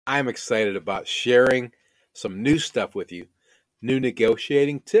I'm excited about sharing some new stuff with you, new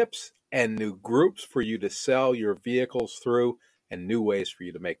negotiating tips and new groups for you to sell your vehicles through and new ways for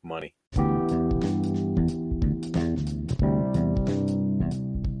you to make money.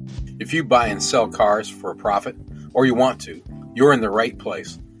 If you buy and sell cars for a profit, or you want to, you're in the right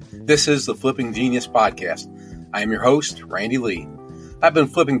place. This is the Flipping Genius Podcast. I am your host, Randy Lee. I've been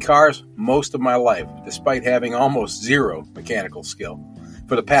flipping cars most of my life, despite having almost zero mechanical skill.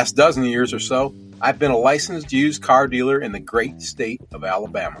 For the past dozen years or so, I've been a licensed used car dealer in the great state of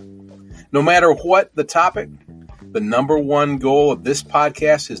Alabama. No matter what the topic, the number one goal of this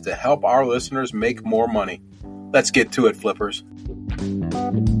podcast is to help our listeners make more money. Let's get to it, flippers.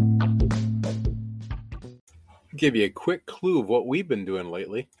 I'll give you a quick clue of what we've been doing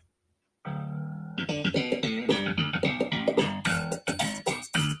lately.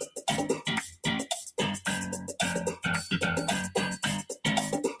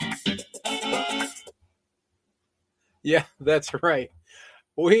 Yeah, that's right.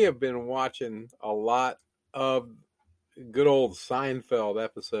 We have been watching a lot of good old Seinfeld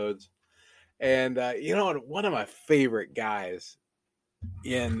episodes. And, one of my favorite guys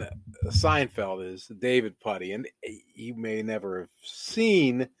in Seinfeld is David Puddy. And you may never have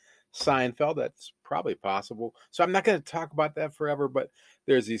seen Seinfeld. That's probably possible. So I'm not going to talk about that forever, but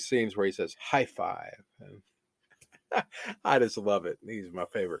there's these scenes where he says, high five. And I just love it. He's my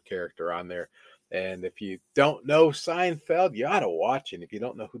favorite character on there. And if you don't know Seinfeld, you ought to watch it. If you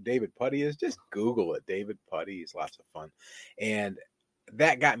don't know who David Puddy is, just Google it. David Puddy. He's lots of fun. And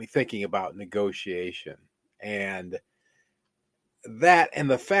that got me thinking about negotiation and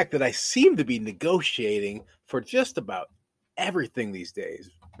the fact that I seem to be negotiating for just about everything these days,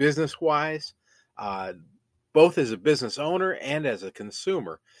 business-wise, both as a business owner and as a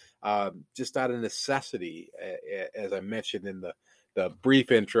consumer, just out of necessity, as I mentioned in the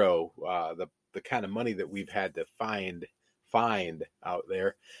brief intro, the kind of money that we've had to find out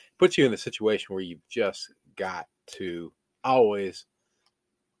there puts you in a situation where you've just got to always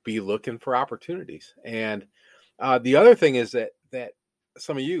be looking for opportunities. And the other thing is that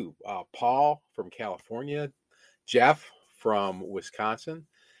some of you, Paul from California, Jeff from Wisconsin,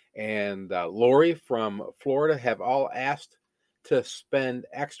 and Lori from Florida have all asked to spend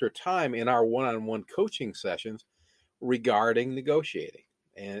extra time in our one-on-one coaching sessions regarding negotiating.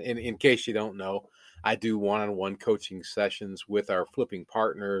 And in case you don't know, I do one-on-one coaching sessions with our flipping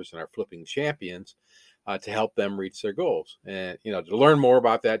partners and our flipping champions to help them reach their goals. And, to learn more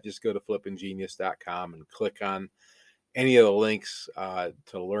about that, just go to flippinggenius.com and click on any of the links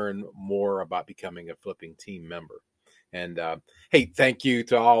to learn more about becoming a flipping team member. And hey, thank you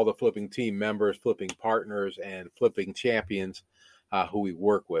to all the flipping team members, flipping partners, and flipping champions who we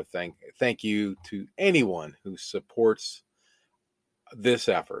work with. Thank you to anyone who supports this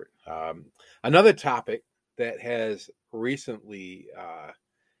effort. Another topic that has recently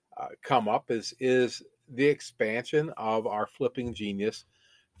come up is the expansion of our Flipping Genius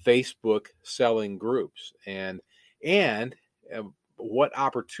Facebook selling groups and what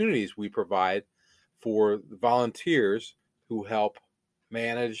opportunities we provide for volunteers who help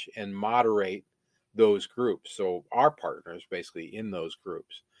manage and moderate those groups. So our partners basically in those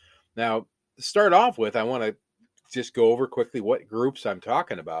groups. Now, to start off with, I want to just go over quickly what groups I'm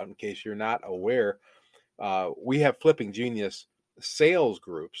talking about in case you're not aware. We have Flipping Genius sales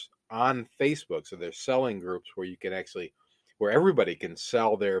groups on Facebook. So there's selling groups where everybody can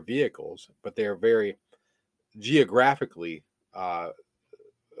sell their vehicles, but they're very geographically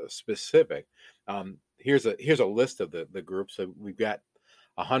specific. Here's a list of the groups. So we've got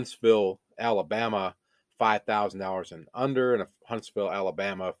a Huntsville, Alabama, $5,000 and under, and a Huntsville,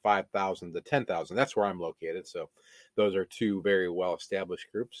 Alabama, $5,000 to $10,000. That's where I'm located. So those are two very well-established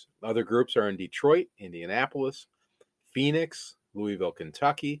groups. Other groups are in Detroit, Indianapolis, Phoenix, Louisville,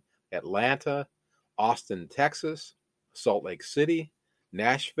 Kentucky, Atlanta, Austin, Texas, Salt Lake City,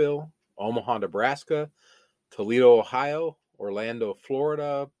 Nashville, Omaha, Nebraska, Toledo, Ohio, Orlando,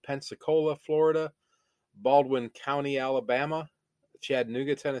 Florida, Pensacola, Florida, Baldwin County, Alabama,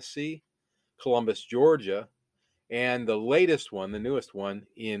 Chattanooga, Tennessee, Columbus, Georgia, and the latest one, the newest one,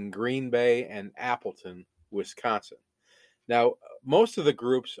 in Green Bay and Appleton, Wisconsin. Now, most of the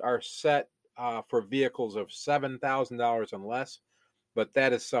groups are set for vehicles of $7,000 and less, but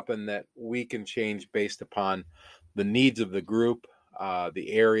that is something that we can change based upon the needs of the group,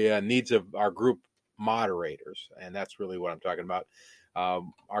 the area, needs of our group moderators. And that's really what I'm talking about.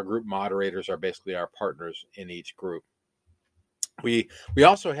 Our group moderators are basically our partners in each group. We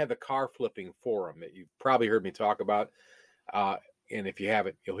also have the car flipping forum that you've probably heard me talk about. And if you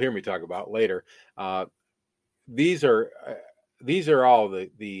haven't, you'll hear me talk about later. These are these are all the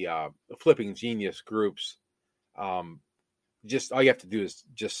Flipping Genius groups. Just all you have to do is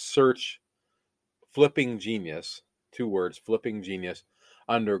just search Flipping Genius, 2 words, Flipping Genius,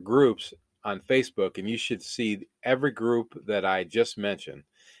 under groups on Facebook, and you should see every group that I just mentioned.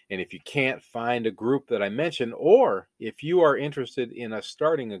 And if you can't find a group that I mentioned, or if you are interested in us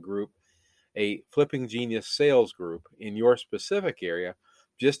starting a group, a Flipping Genius sales group in your specific area,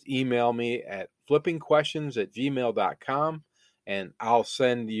 just email me at flippingquestions@gmail.com, and I'll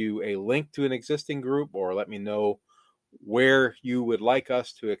send you a link to an existing group, or let me know where you would like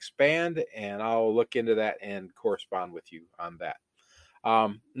us to expand, and I'll look into that and correspond with you on that.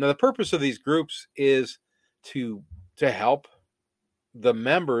 Now, the purpose of these groups is to help the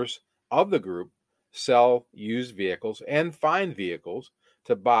members of the group sell used vehicles and find vehicles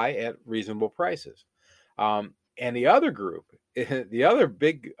to buy at reasonable prices. And the other group, the other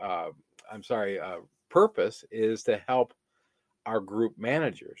big, purpose is to help our group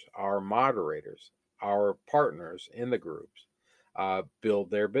managers, our moderators, our partners in the groups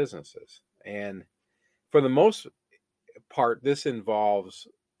build their businesses. And for the most part, this involves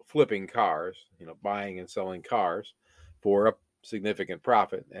flipping cars, buying and selling cars for a significant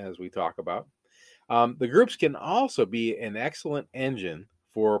profit, as we talk about. The groups can also be an excellent engine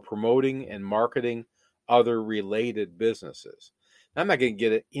for promoting and marketing other related businesses. I'm not going to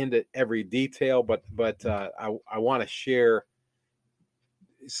get into every detail, but I want to share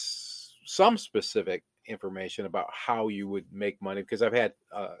some specific information about how you would make money, because I've had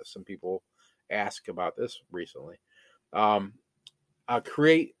some people ask about this recently. They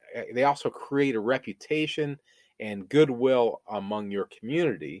also create a reputation and goodwill among your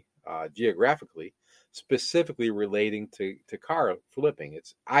community geographically, specifically relating to car flipping.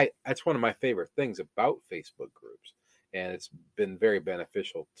 That's one of my favorite things about Facebook groups, and it's been very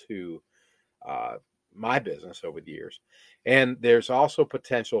beneficial to my business over the years. And there's also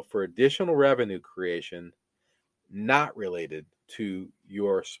potential for additional revenue creation not related to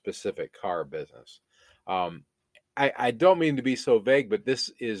your specific car business. I don't mean to be so vague, but this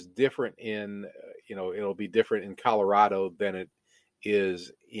is different it'll be different in Colorado than it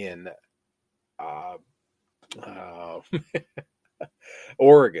is in uh, uh,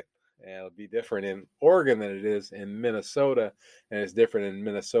 Oregon. And it'll be different in Oregon than it is in Minnesota, and it's different in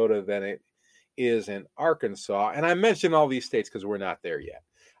Minnesota than it is in Arkansas. And I mention all these states because we're not there yet.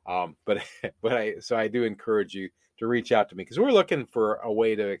 But I do encourage you to reach out to me, because we're looking for a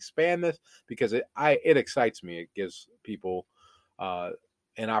way to expand this, because it excites me. It gives people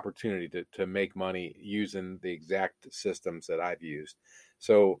an opportunity to make money using the exact systems that I've used.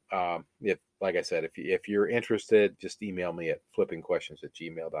 So if, like I said, if you're interested, just email me at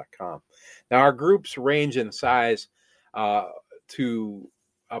flippingquestions@gmail.com. Now, our groups range in size to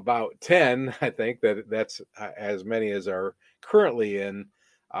about 10. I think that's as many as are currently in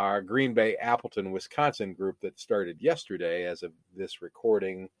our Green Bay, Appleton, Wisconsin group that started yesterday as of this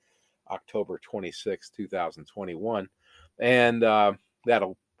recording, October 26, 2021. And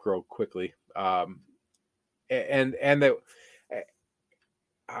that'll grow quickly. And the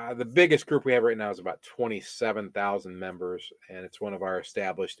biggest group we have right now is about 27,000 members, and it's one of our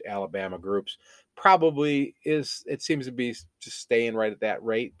established Alabama groups. It seems to be just staying right at that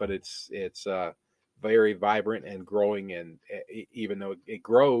rate, but it's very vibrant and growing. And even though it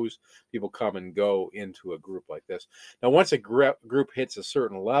grows, people come and go into a group like this. Now, once a group hits a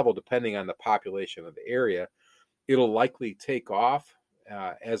certain level, depending on the population of the area, it'll likely take off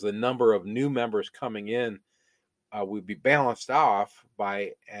as the number of new members coming in would be balanced off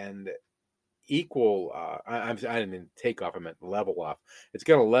by an equal. I didn't mean take off. I meant level off. It's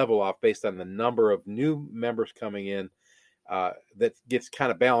going to level off based on the number of new members coming in. That gets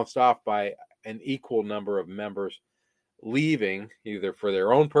kind of balanced off by an equal number of members leaving, either for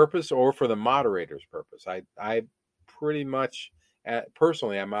their own purpose or for the moderator's purpose. I pretty much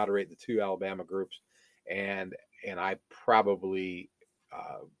personally, I moderate the 2 Alabama groups, and I probably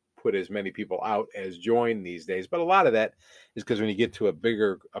put as many people out as join these days. But a lot of that is because when you get to a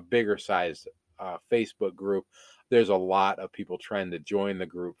bigger sized Facebook group, there's a lot of people trying to join the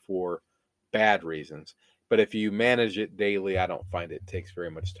group for bad reasons. But if you manage it daily, I don't find it takes very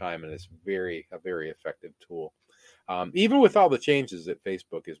much time, and it's a very effective tool. Even with all the changes that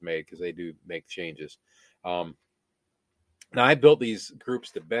Facebook has made, because they do make changes. Now, I built these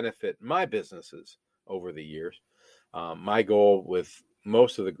groups to benefit my businesses over the years. My goal with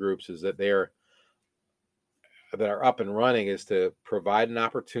most of the groups is that that are up and running is to provide an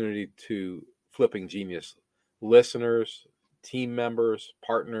opportunity to Flipping Genius listeners, team members,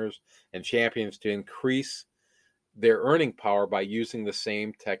 partners, and champions to increase their earning power by using the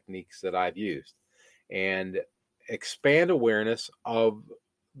same techniques that I've used. And expand awareness of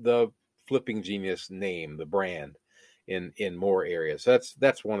the Flipping Genius name, the brand, in more areas.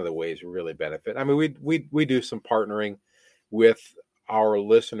 That's one of the ways we really benefit. I mean, we do some partnering with our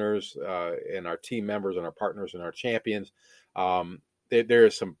listeners and our team members and our partners and our champions. There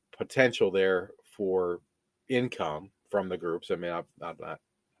is some potential there for income from the groups. I mean, I'm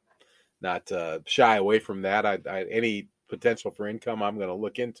not shy away from that. Any potential for income I'm going to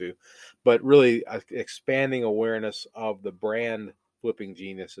look into, but really expanding awareness of the brand Flipping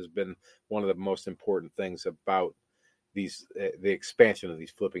Genius has been one of the most important things about the expansion of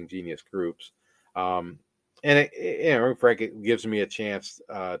these Flipping Genius groups. And Frank, it gives me a chance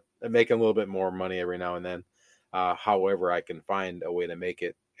of making a little bit more money every now and then. However, I can find a way to make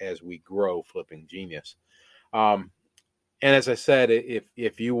it as we grow Flipping Genius. Um, and as I said,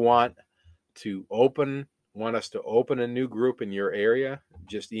 if you want us to open a new group in your area,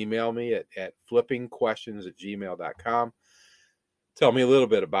 just email me at flippingquestions@gmail.com. Tell me a little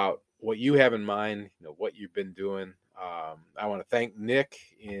bit about what you have in mind, what you've been doing. I want to thank Nick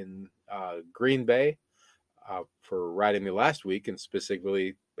in Green Bay for writing me last week and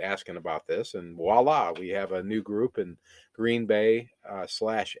specifically asking about this. And voila, we have a new group in Green Bay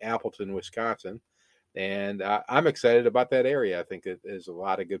 / Appleton, Wisconsin. And I'm excited about that area. I think it is a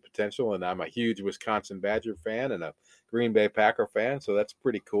lot of good potential, and I'm a huge Wisconsin Badger fan and a Green Bay Packer fan, so that's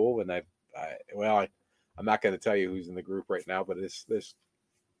pretty cool. And I'm not going to tell you who's in the group right now, but there's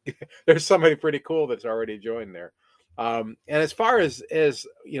somebody pretty cool that's already joined there. And as far as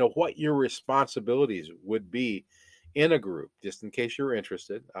what your responsibilities would be in a group, just in case you're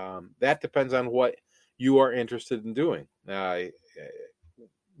interested, that depends on what you are interested in doing.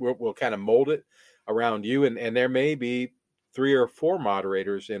 We'll kind of mold it around you, and there may be 3 or 4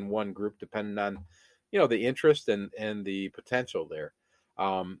 moderators in one group depending on the interest and the potential there.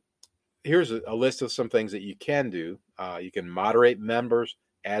 Here's a list of some things that you can do. You can moderate members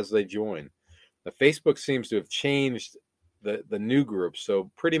as they join. The Facebook seems to have changed the new groups,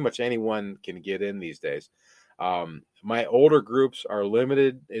 so pretty much anyone can get in these days. My older groups are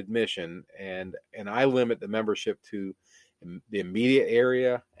limited admission, and I limit the membership to the immediate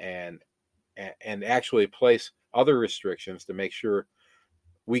area and actually place other restrictions to make sure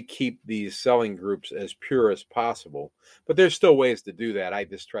we keep these selling groups as pure as possible. But there's still ways to do that. I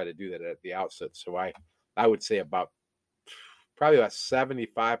just try to do that at the outset. So I would say probably about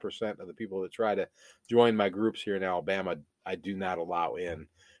 75% of the people that try to join my groups here in Alabama, I do not allow in.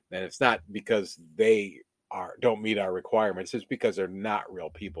 And it's not because they don't meet our requirements. It's because they're not real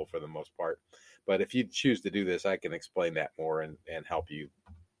people for the most part. But if you choose to do this, I can explain that more and help you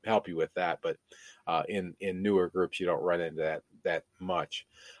with that. But in newer groups, you don't run into that much.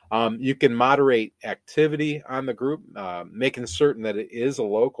 You can moderate activity on the group, making certain that it is a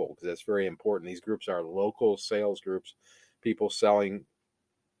local, because that's very important. These groups are local sales groups, people selling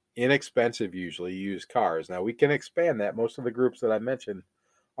inexpensive, usually used cars. Now we can expand that. Most of the groups that I mentioned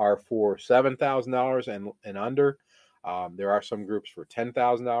are for $7,000 and under. There are some groups for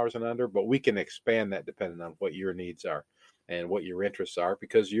 $10,000 and under, but we can expand that depending on what your needs are and what your interests are,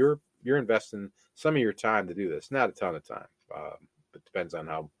 because you're investing some of your time to do this. Not a ton of time. It depends on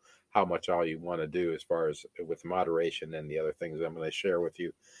how much all you want to do as far as with moderation and the other things I'm going to share with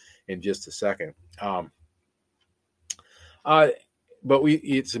you in just a second. But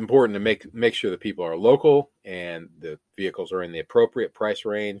it's important to make sure that people are local and the vehicles are in the appropriate price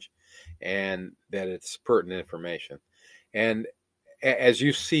range and that it's pertinent information. And as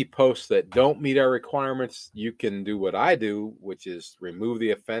you see posts that don't meet our requirements, you can do what I do, which is remove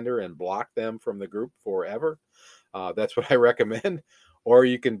the offender and block them from the group forever. That's what I recommend. Or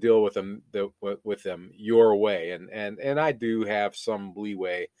you can deal with them your way. And I do have some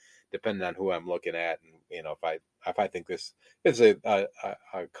leeway depending on who I'm looking at. And if I think this is a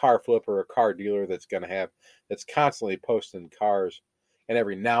car flipper, a car dealer that's constantly posting cars, and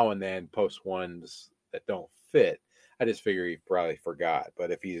every now and then post ones that don't fit, I just figure he probably forgot. But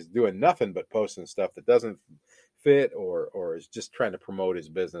if he's doing nothing but posting stuff that doesn't fit or is just trying to promote his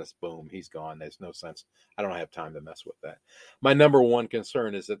business, boom, he's gone. There's no sense. I don't have time to mess with that. My number one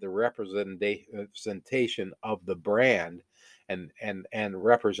concern is that the representation of the brand and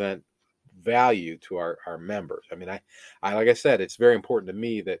represent value to our members. I mean, I like I said, it's very important to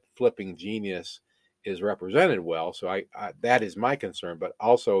me that Flipping Genius is represented well. So I that is my concern. But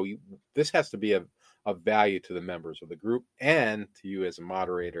also, this has to be of value to the members of the group and to you as a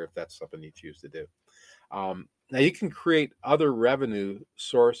moderator if that's something you choose to do. Now you can create other revenue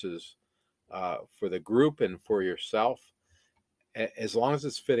sources for the group and for yourself, as long as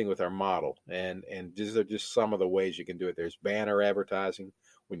it's fitting with our model. And these are just some of the ways you can do it. There's banner advertising.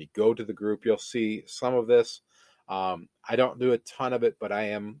 When you go to the group, you'll see some of this. I don't do a ton of it, but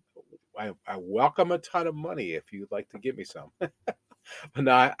I welcome a ton of money if you'd like to give me some.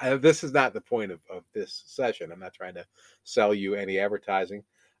 No, this is not the point of this session. I'm not trying to sell you any advertising,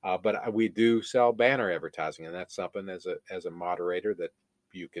 but we do sell banner advertising, and that's something as a moderator that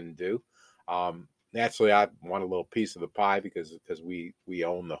you can do. Naturally, I want a little piece of the pie because we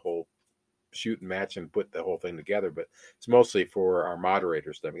own the whole shoot and match and put the whole thing together, but it's mostly for our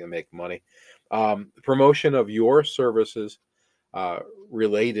moderators that make money. Promotion of your services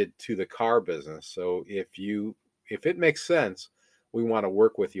related to the car business. So if it makes sense, we want to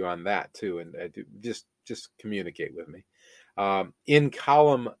work with you on that too, and just communicate with me. In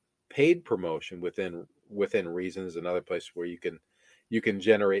column paid promotion within reason is another place where you can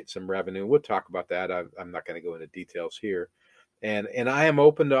generate some revenue. We'll talk about that. I'm not going to go into details here, and I am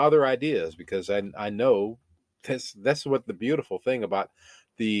open to other ideas because I know that's what the beautiful thing about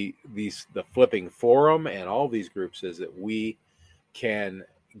the flipping forum and all these groups is that we can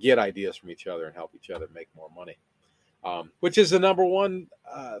get ideas from each other and help each other make more money, which is the number one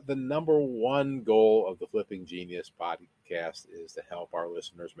goal of the Flipping Genius podcast is to help our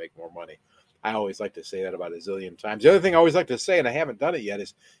listeners make more money. I always like to say that about a zillion times. The other thing I always like to say, and I haven't done it yet,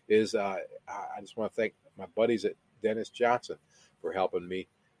 is I just want to thank my buddies at Dennis Johnson for helping me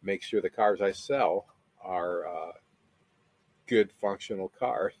make sure the cars I sell are good, functional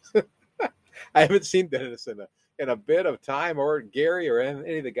cars. I haven't seen Dennis in a bit of time, or Gary, or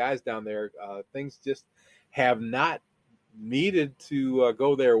any of the guys down there. Things just have not needed to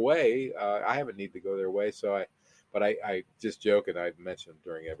go their way. I haven't needed to go their way, but I just joke, and I mention them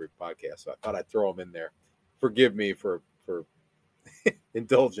during every podcast. So I thought I'd throw them in there. Forgive me for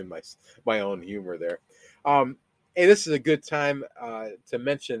indulging my own humor there. Hey, this is a good time to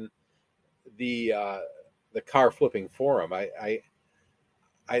mention the car flipping forum. I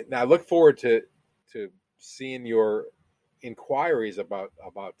look forward to seeing your inquiries about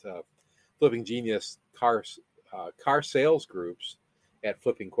Flipping Genius car sales groups at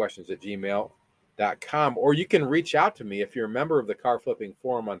flippingquestions@gmail.com, or you can reach out to me if you're a member of the Car Flipping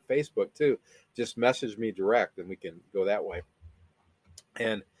Forum on Facebook too. Just message me direct, and we can go that way.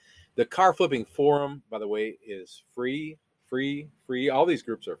 And the Car Flipping Forum, by the way, is free. All these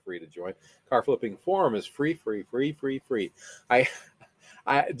groups are free to join. Car Flipping Forum is free. I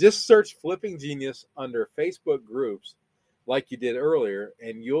just search Flipping Genius under Facebook groups like you did earlier,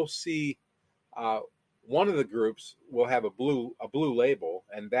 and you'll see one of the groups will have a blue label,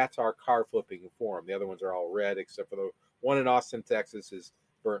 and that's our Car Flipping Forum. The other ones are all red, except for the one in Austin, Texas is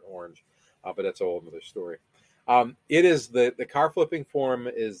burnt orange, but that's a whole other story. It is the Car Flipping Forum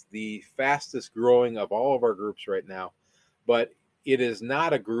is the fastest growing of all of our groups right now, but it is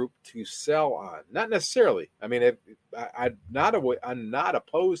not a group to sell on. Not necessarily. I mean, I'm not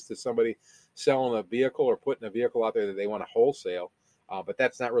opposed to somebody selling a vehicle or putting a vehicle out there that they want to wholesale, but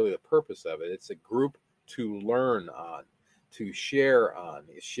that's not really the purpose of it. It's a group to learn on, to share on.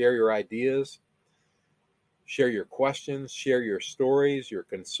 Share your ideas, share your questions, share your stories, your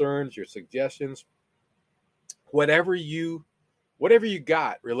concerns, your suggestions, whatever you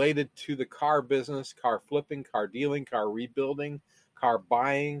got related to the car business, car flipping, car dealing, car rebuilding, car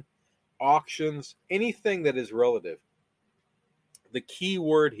buying, auctions, anything that is relative. The key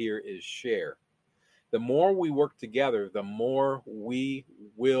word here is share. The more we work together, the more we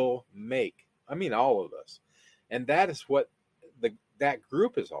will make. I mean, all of us. And that is what that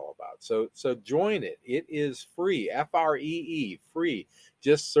group is all about. So join it. It is free. FREE, free.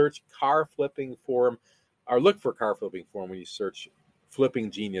 Just search Car Flipping Forum, or look for Car Flipping Forum when you search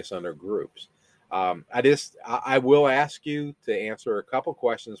Flipping Genius under groups. I will ask you to answer a couple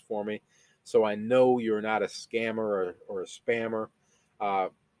questions for me so I know you're not a scammer or a spammer.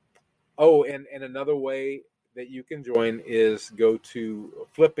 And another way that you can join is go to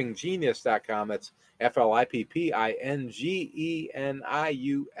flippinggenius.com. That's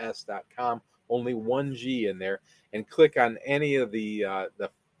FLIPPINGENIUS.com. Only one G in there. And click on any of the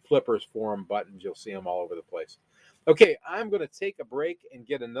Flippers Forum buttons. You'll see them all over the place. Okay, I'm going to take a break and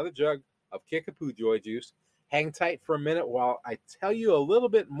get another jug of Kickapoo Joy Juice. Hang tight for a minute while I tell you a little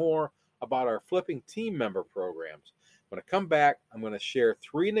bit more about our flipping team member programs. When I come back, I'm going to share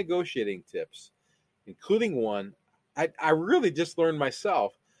 3 negotiating tips, including one I really just learned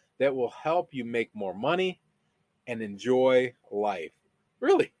myself that will help you make more money and enjoy life.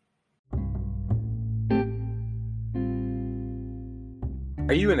 Really.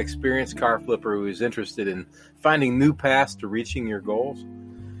 Are you an experienced car flipper who is interested in finding new paths to reaching your goals?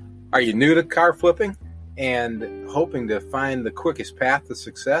 Are you new to car flipping and hoping to find the quickest path to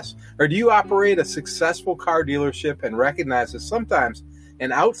success? Or do you operate a successful car dealership and recognize that sometimes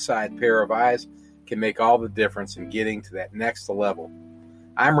an outside pair of eyes can make all the difference in getting to that next level.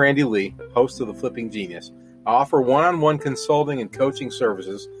 I'm Randy Lee, host of The Flipping Genius. I offer one-on-one consulting and coaching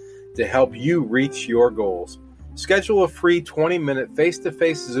services to help you reach your goals. Schedule a free 20-minute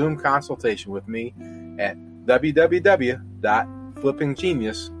face-to-face Zoom consultation with me at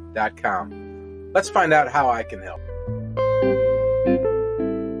www.flippinggenius.com. Let's find out how I can help.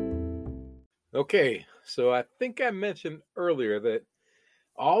 Okay, so I think I mentioned earlier that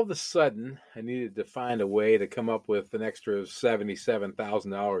all of a sudden I needed to find a way to come up with an extra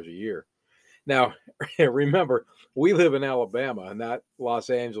 $77,000 a year. Now, remember, we live in Alabama, not Los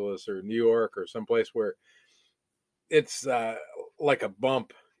Angeles or New York or someplace where it's like a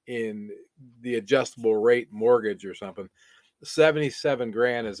bump in the adjustable rate mortgage or something. 77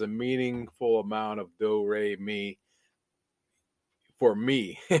 grand is a meaningful amount of do re mi for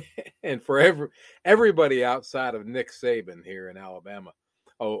me and for everybody outside of Nick Saban here in Alabama.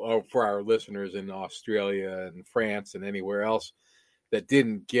 Oh, for our listeners in Australia and France and anywhere else that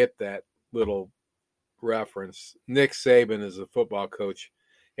didn't get that little reference. Nick Saban is a football coach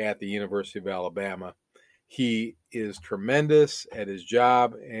at the University of Alabama. He is tremendous at his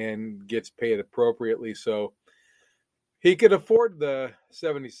job and gets paid appropriately, so he could afford the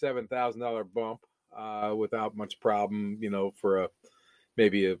 $77,000 bump without much problem, for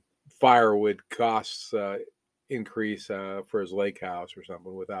maybe a firewood costs increase for his lake house or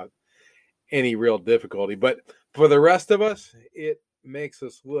something without any real difficulty. But for the rest of us, it makes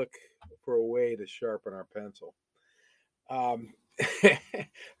us look for a way to sharpen our pencil. So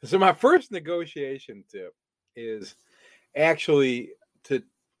my first negotiation tip is actually to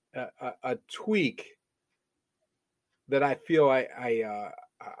a tweak that I feel I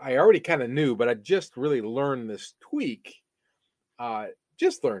already kind of knew, but I just really learned this tweak.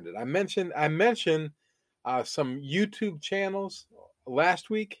 Just learned it. I mentioned some YouTube channels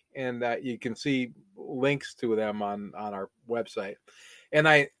last week, and you can see links to them on our website. And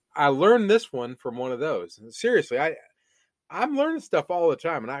I learned this one from one of those. And seriously, I'm learning stuff all the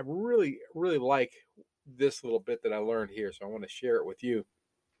time, and I really, really like this little bit that I learned here. So I want to share it with you.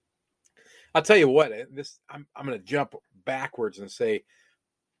 I'll tell you what, I'm going to jump backwards and say,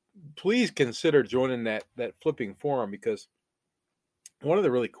 please consider joining that flipping forum, because one of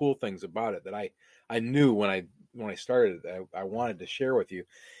the really cool things about it that I knew when I started I wanted to share with you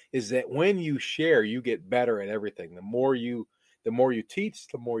is that when you share, you get better at everything. The more you teach,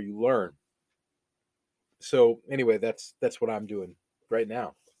 the more you learn. So anyway, that's what I'm doing right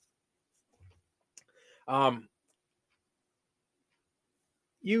now. I've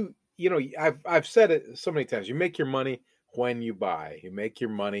said it so many times. You make your money when you buy. You make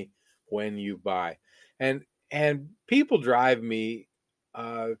your money when you buy. And people drive me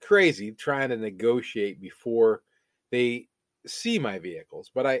crazy trying to negotiate before they see my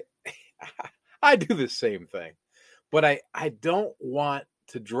vehicles. But I do the same thing. But I don't want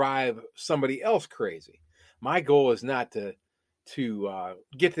to drive somebody else crazy. My goal is not to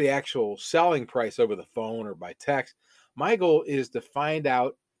get to the actual selling price over the phone or by text. My goal is to find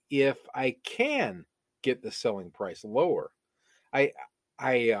out if I can get the selling price lower. I'll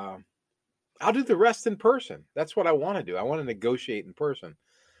do the rest in person. That's what I want to do. I want to negotiate in person.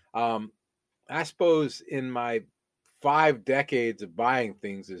 I suppose in my 5 decades of buying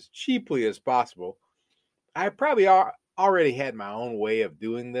things as cheaply as possible, I probably already had my own way of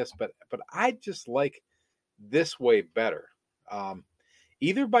doing this, but I just like this way better.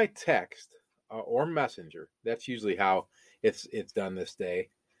 Either by text or messenger. That's usually how it's done these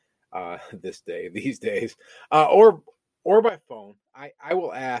days, or by phone. I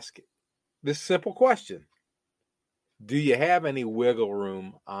will ask this simple question: do you have any wiggle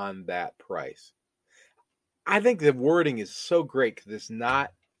room on that price? I think the wording is so great because it's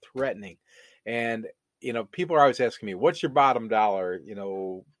not threatening, and people are always asking me, "What's your bottom dollar?"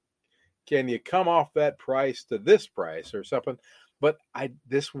 Can you come off that price to this price or something? But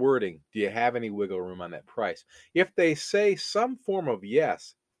this wording, do you have any wiggle room on that price? If they say some form of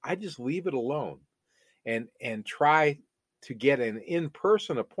yes, I just leave it alone and try to get an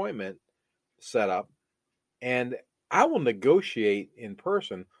in-person appointment set up, and I will negotiate in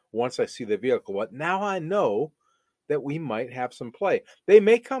person once I see the vehicle. But now I know that we might have some play. They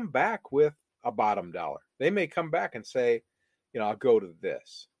may come back with a bottom dollar. They may come back and say, I'll go to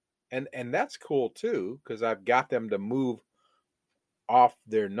this. And that's cool too, because I've got them to move off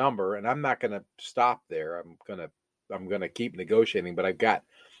their number, and I'm not going to stop there. I'm going to keep negotiating, but I've got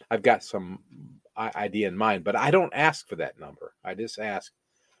some idea in mind, but I don't ask for that number. I just ask,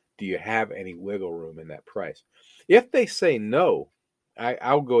 do you have any wiggle room in that price? If they say no,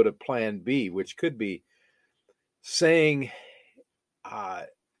 I'll go to plan B, which could be saying,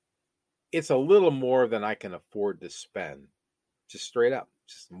 it's a little more than I can afford to spend, just straight up,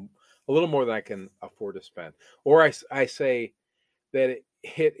 just a little more than I can afford to spend. Or I say that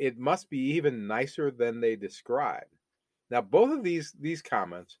it must be even nicer than they describe. Now, both of these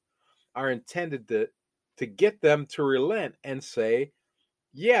comments are intended to get them to relent and say,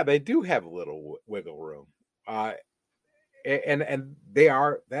 yeah, they do have a little wiggle room, uh, and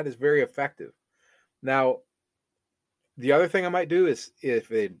that is very effective. Now, the other thing I might do is if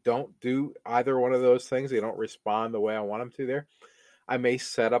they don't do either one of those things, they don't respond the way I want them to there, I may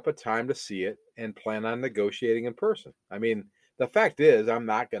set up a time to see it and plan on negotiating in person. I mean, the fact is, I'm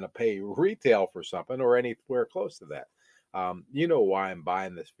not going to pay retail for something or anywhere close to that. You know why I'm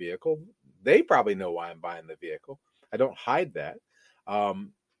buying this vehicle. They probably know why I'm buying the vehicle. I don't hide that.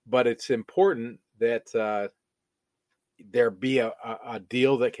 Um, but it's important that there be a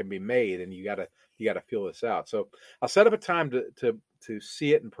deal that can be made, and you gotta feel this out. So I'll set up a time to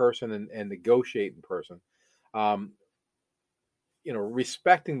see it in person and negotiate in person. Um,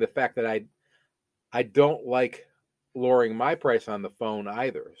 respecting the fact that I don't like lowering my price on the phone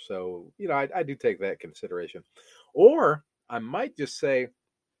either. So I do take that consideration. Or I might just say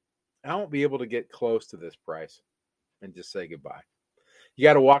I won't be able to get close to this price and just say goodbye. You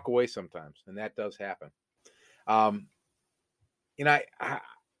got to walk away sometimes, and that does happen. Um,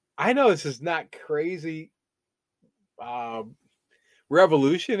 I know this is not crazy um,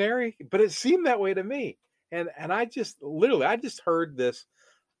 revolutionary, but it seemed that way to me. And I just heard this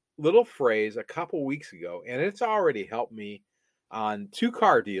little phrase a couple weeks ago, and it's already helped me on 2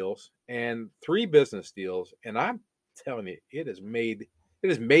 car deals and 3 business deals. And I'm telling you, it has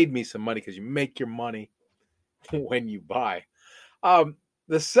made me some money because you make your money when you buy.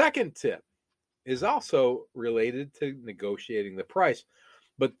 The second tip is also related to negotiating the price.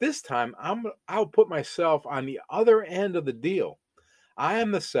 But this time I'll put myself on the other end of the deal. I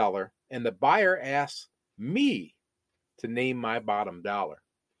am the seller and the buyer asks me to name my bottom dollar.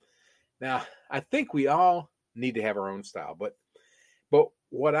 Now, I think we all need to have our own style, but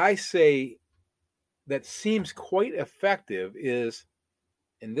what I say that seems quite effective is,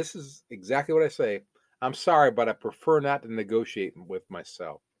 and this is exactly what I say, I'm sorry, but I prefer not to negotiate with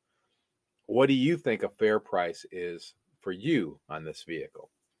myself. What do you think a fair price is for you on this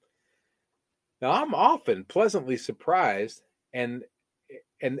vehicle? Now, I'm often pleasantly surprised, and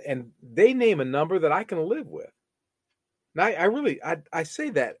and they name a number that I can live with. Now, I say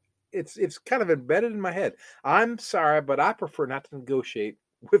that it's kind of embedded in my head. I'm sorry, but I prefer not to negotiate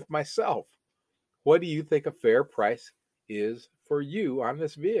with myself. What do you think a fair price is for you on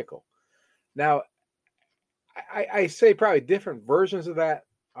this vehicle? Now, I say probably different versions of that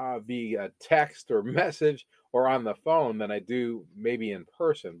via text or message or on the phone than I do maybe in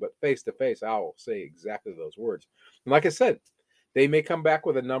person, but face to face, I'll say exactly those words. And like I said, they may come back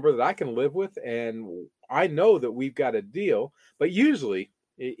with a number that I can live with, and I know that we've got a deal. But usually,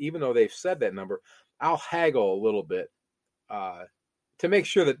 even though they've said that number, I'll haggle a little bit uh, to make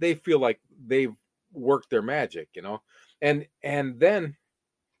sure that they feel like they've worked their magic, and then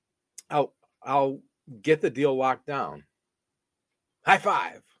I'll get the deal locked down. High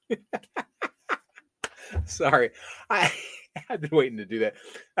five. Sorry, I I've been waiting to do that.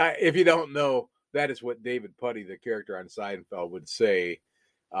 If you don't know, that is what David Puddy, the character on Seinfeld, would say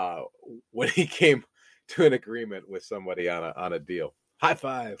uh, when he came to an agreement with somebody on a deal. High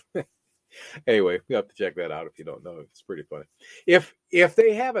five. Anyway, you have to check that out if you don't know. It's pretty funny. If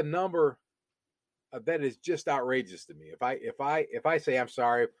they have a number that is just outrageous to me, if I say I'm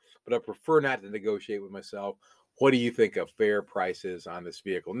sorry, but I prefer not to negotiate with myself. What do you think a fair price is on this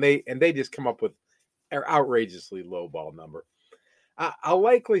vehicle? And they just come up with an outrageously low ball number. I'll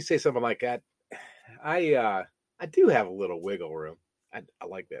likely say something like that. I do have a little wiggle room. I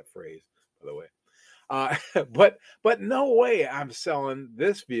like that phrase, by the way. Uh, but no way I'm selling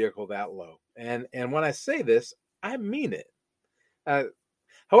this vehicle that low. And when I say this, I mean it. Uh,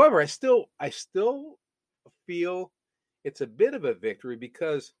 However, I still feel it's a bit of a victory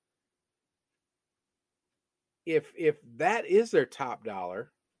because if that is their top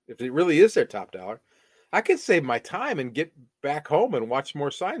dollar, if it really is their top dollar, I could save my time and get back home and watch more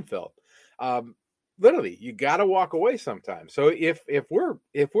Seinfeld. Um, Literally, you got to walk away sometimes. So if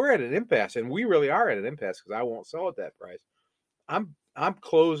we're at an impasse, and we really are at an impasse because I won't sell at that price, I'm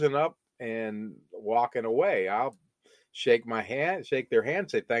closing up and walking away. I'll shake their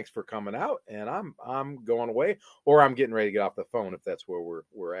hand, say thanks for coming out, and I'm going away, or I'm getting ready to get off the phone if that's where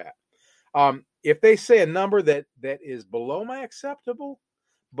we're at. If they say a number that is below my acceptable,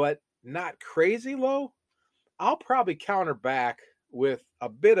 but not crazy low, I'll probably counter back with a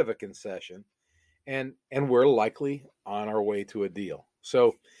bit of a concession, and we're likely on our way to a deal.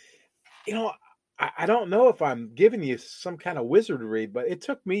 So you know, I don't know if I'm giving you some kind of wizardry, but it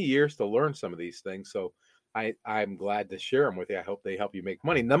took me years to learn some of these things. So I'm glad to share them with you. I hope they help you make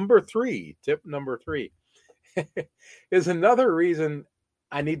money. Tip number three is another reason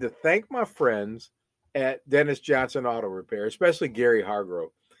I need to thank my friends at Dennis Johnson Auto Repair, especially Gary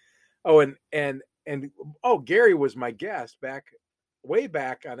Hargrove. Oh, and oh, Gary was my guest way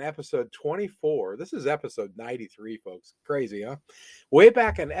back on episode 24. This is episode 93, folks. Crazy, huh? Way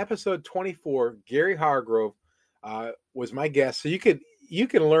back on episode 24, Gary Hargrove was my guest. So you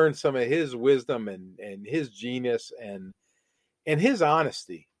can learn some of his wisdom and his genius and his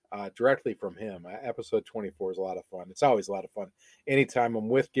honesty directly from him. Episode 24 is a lot of fun. It's always a lot of fun anytime I'm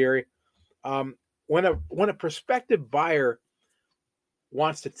with Gary. Um, when a prospective buyer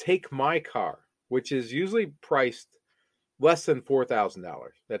wants to take my car, which is usually priced less than $4,000.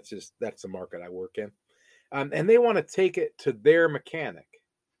 That's the market I work in, and they want to take it to their mechanic.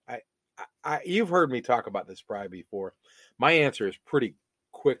 I, you've heard me talk about this probably before. My answer is pretty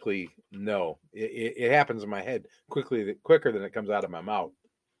quickly no. It happens in my head quicker than it comes out of my mouth.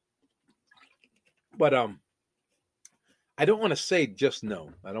 But I don't want to say just no.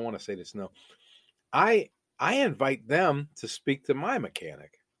 I don't want to say just no. I I invite them to speak to my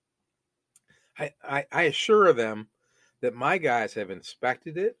mechanic. I assure them that my guys have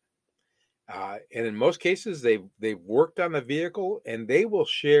inspected it, and in most cases they've worked on the vehicle, and they will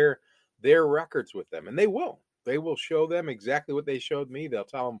share their records with them, and they will show them exactly what they showed me. They'll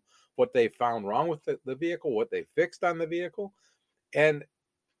tell them what they found wrong with the vehicle, what they fixed on the vehicle, and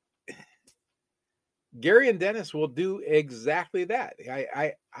Gary and Dennis will do exactly that.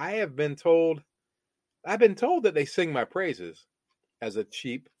 I have been told I've been told that they sing my praises as a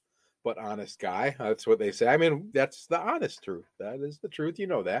cheap but honest guy. That's what they say. I mean, that's the honest truth. That is the truth. You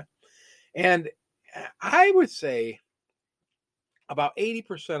know that. And I would say about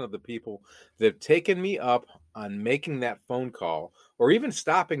 80% of the people that have taken me up on making that phone call or even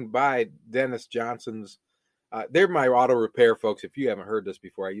stopping by Dennis Johnson's, they're my auto repair folks. If you haven't heard this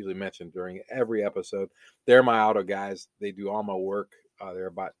before, I usually mention during every episode, they're my auto guys. They do all my work. They're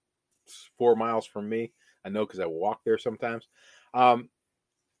about 4 miles from me. I know because I walk there sometimes. Um,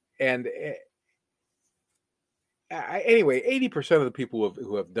 and anyway, 80% of the people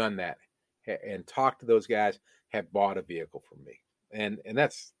who have done that and talked to those guys have bought a vehicle from me, and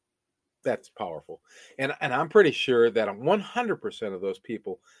that's powerful. And I'm pretty sure that 100% of those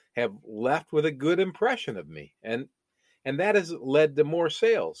people have left with a good impression of me, and that has led to more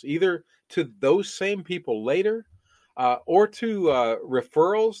sales, either to those same people later, or to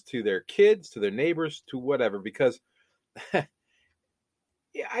referrals to their kids, to their neighbors, to whatever. Because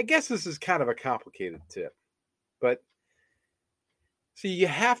yeah, I guess this is kind of a complicated tip, but see, you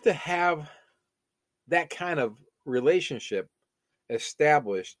have to have that kind of relationship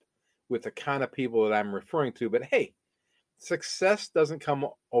established with the kind of people that I'm referring to. But hey, success doesn't come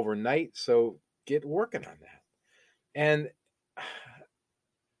overnight, so get working on that. And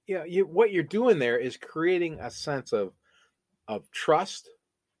what you're doing there is creating a sense of trust.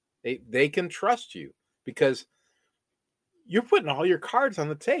 They can trust you because you're putting all your cards on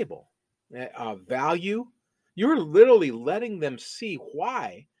the table. Value, you're literally letting them see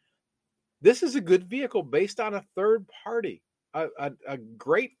why this is a good vehicle based on a third party, a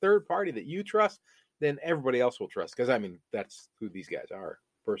great third party that you trust, then everybody else will trust. Because I mean, that's who these guys are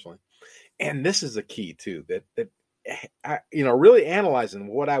personally. And this is a key too that really analyzing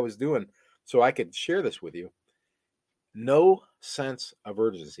what I was doing so I could share this with you. No sense of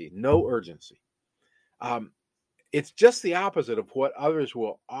urgency, no urgency. Um, it's just the opposite of what others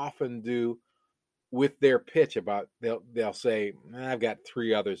will often do with their pitch about they'll say, I've got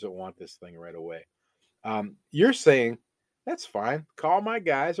three others that want this thing right away. You're saying that's fine. Call my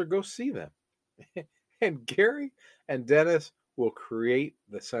guys or go see them. And Gary and Dennis will create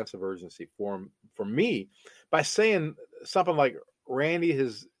the sense of urgency for me by saying something like Randy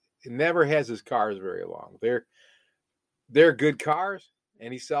has never has his cars very long. They're good cars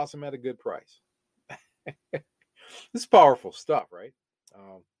and he sells them at a good price. This is powerful stuff, right?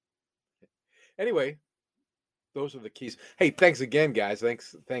 Um, anyway, those are the keys. Hey, thanks again, guys.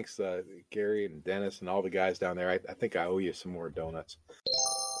 Thanks, Gary and Dennis and all the guys down there. I think I owe you some more donuts.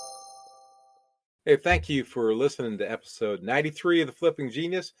 Hey, thank you for listening to episode 93 of The Flipping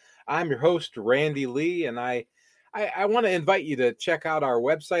Genius. I'm your host, Randy Lee, and I want to invite you to check out our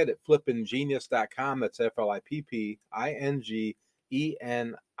website at flippinggenius.com. That's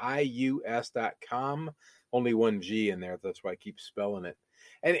FLIPPINGENIUS.com. Only one G in there. That's why I keep spelling it.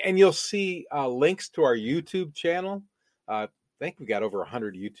 And you'll see links to our YouTube channel. I think we've got over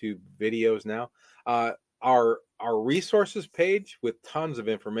 100 YouTube videos now. our resources page with tons of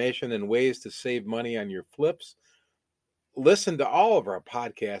information and ways to save money on your flips. Listen to all of our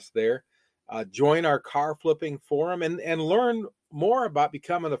podcasts there. Join our car flipping forum and learn more about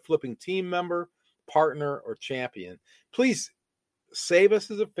becoming a flipping team member, partner, or champion. Please save us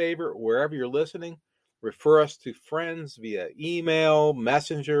as a favor wherever you're listening. Refer us to friends via email,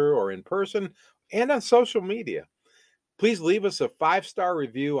 messenger, or in person, and on social media. Please leave us a 5-star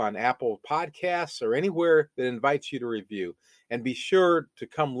review on Apple Podcasts or anywhere that invites you to review. And be sure to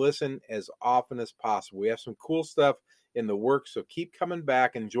come listen as often as possible. We have some cool stuff in the works, so keep coming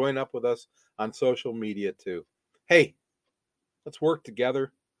back and join up with us on social media too. Hey, let's work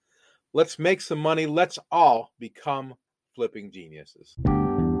together. Let's make some money. Let's all become flipping geniuses.